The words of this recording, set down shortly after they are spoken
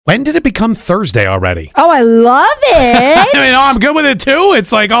When did it become Thursday already? Oh, I love it. I mean, I'm good with it too.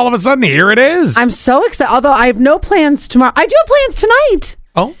 It's like all of a sudden, here it is. I'm so excited. Although I have no plans tomorrow. I do have plans tonight.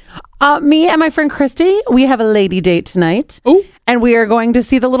 Oh. Me and my friend Christy, we have a lady date tonight. Ooh. And we are going to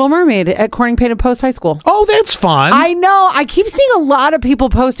see The Little Mermaid at Corning Painted Post High School. Oh, that's fun. I know. I keep seeing a lot of people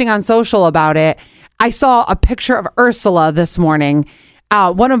posting on social about it. I saw a picture of Ursula this morning.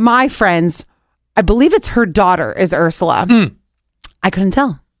 One of my friends, I believe it's her daughter, is Ursula. I couldn't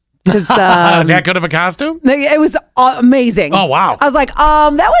tell. That good of a costume? It was amazing. Oh, wow. I was like,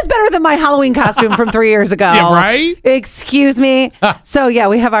 that was better than my Halloween costume from 3 years ago. Yeah, right? Excuse me. So, yeah,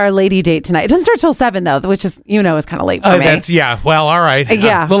 we have our lady date tonight. It doesn't start till 7, though, which is, is kind of late for me. Well, all right.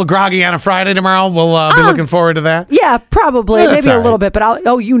 Yeah. A little groggy on a Friday tomorrow. We'll be looking forward to that. Yeah, probably. That's Maybe a all little right. bit. But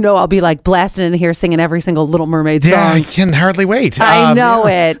I'll be like blasting in here singing every single Little Mermaid song. Yeah, I can hardly wait. I know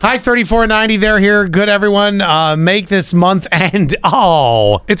it. Hi, 3490. They're here. Good, everyone. Make this month end.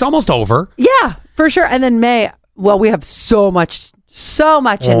 Oh, it's almost over. Yeah, for sure. And then May, well, we have so much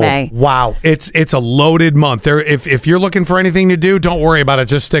in May. Wow. It's a loaded month. If you're looking for anything to do, don't worry about it.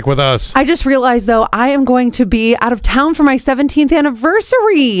 Just stick with us. I just realized, though, I am going to be out of town for my 17th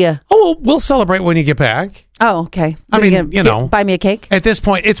anniversary. Oh, well, we'll celebrate when you get back. Oh, okay. I mean, buy me a cake. At this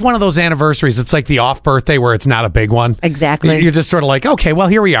point, it's one of those anniversaries. It's like the off birthday where it's not a big one. Exactly. You're just sort of like, okay, well,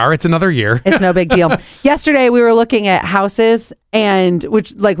 here we are. It's another year. It's no big deal. Yesterday, we were looking at houses,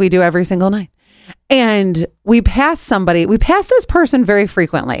 which like we do every single night. And we passed this person very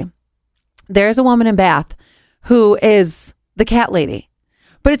frequently. There's a woman in Bath who is the cat lady.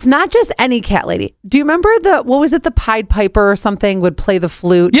 But it's not just any cat lady. Do you remember the Pied Piper or something would play the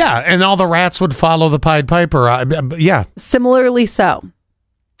flute? Yeah, and all the rats would follow the Pied Piper. Yeah. Similarly so.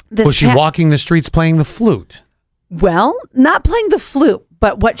 Was she walking the streets playing the flute? Well, not playing the flute,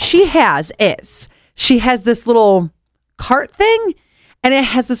 but what she has this little cart thing, and it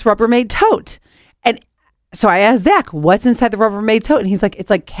has this Rubbermaid tote. And so I asked Zach, what's inside the Rubbermaid tote? And he's like, it's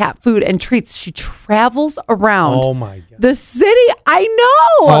like cat food and treats. She travels around the city. I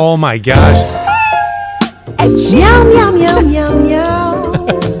know. Oh, my gosh. Meow, meow, meow, meow, meow.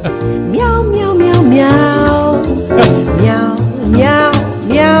 Meow, meow, meow, meow. Meow, meow,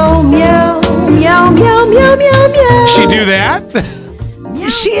 meow, meow. Meow, meow, meow, meow, meow. She do that?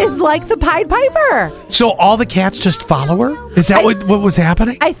 She is like the Pied Piper. So all the cats just follow her? Is that what was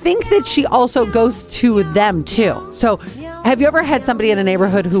happening? I think that she also goes to them too. So have you ever had somebody in a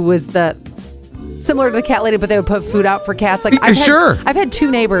neighborhood who was similar to the cat lady, but they would put food out for cats? Like I've had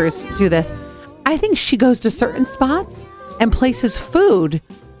 2 neighbors do this. I think she goes to certain spots and places food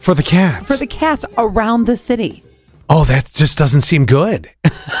for the cats around the city. Oh, that just doesn't seem good.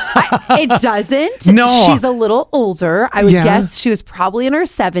 It doesn't. No. She's a little older. I would guess she was probably in her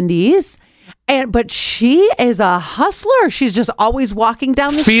 70s. But she is a hustler. She's just always walking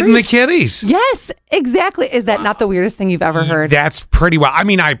down the street. Feeding the kitties. Yes, exactly. Is that not the weirdest thing you've ever heard? That's pretty well. I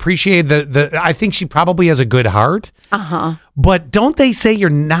mean, I appreciate I think she probably has a good heart. Uh-huh. But don't they say you're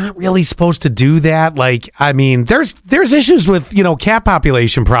not really supposed to do that? Like, I mean, there's issues with, cat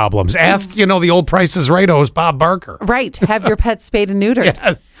population problems. Ask, the old Price is Right host, Bob Barker. Right. Have your pet spayed and neutered.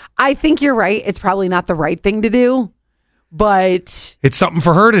 Yes. I think you're right. It's probably not the right thing to do, but it's something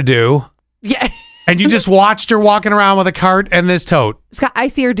for her to do. Yeah. And you just watched her walking around with a cart and this tote. Scott, I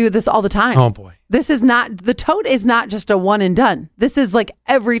see her do this all the time. Oh, boy. The tote is not just a one and done. This is like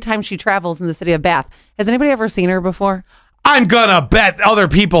every time she travels in the city of Bath. Has anybody ever seen her before? I'm gonna bet other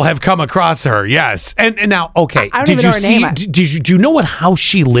people have come across her. Yes. And now, okay. I don't even know her name. Do you know what house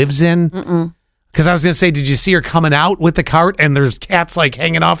she lives in? Mm-mm. Because I was going to say, did you see her coming out with the cart and there's cats like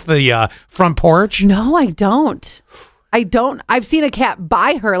hanging off the front porch? No, I don't. I've seen a cat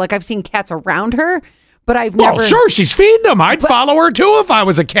by her. Like I've seen cats around her, but I've never. Well, sure, she's feeding them. I'd follow her too if I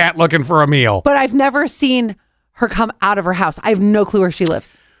was a cat looking for a meal. But I've never seen her come out of her house. I have no clue where she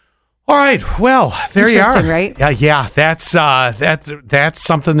lives. All right. Well, there you are. Right? Yeah. That's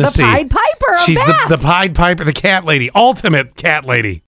something to see. The Pied Piper. She's the Pied Piper, the cat lady, ultimate cat lady.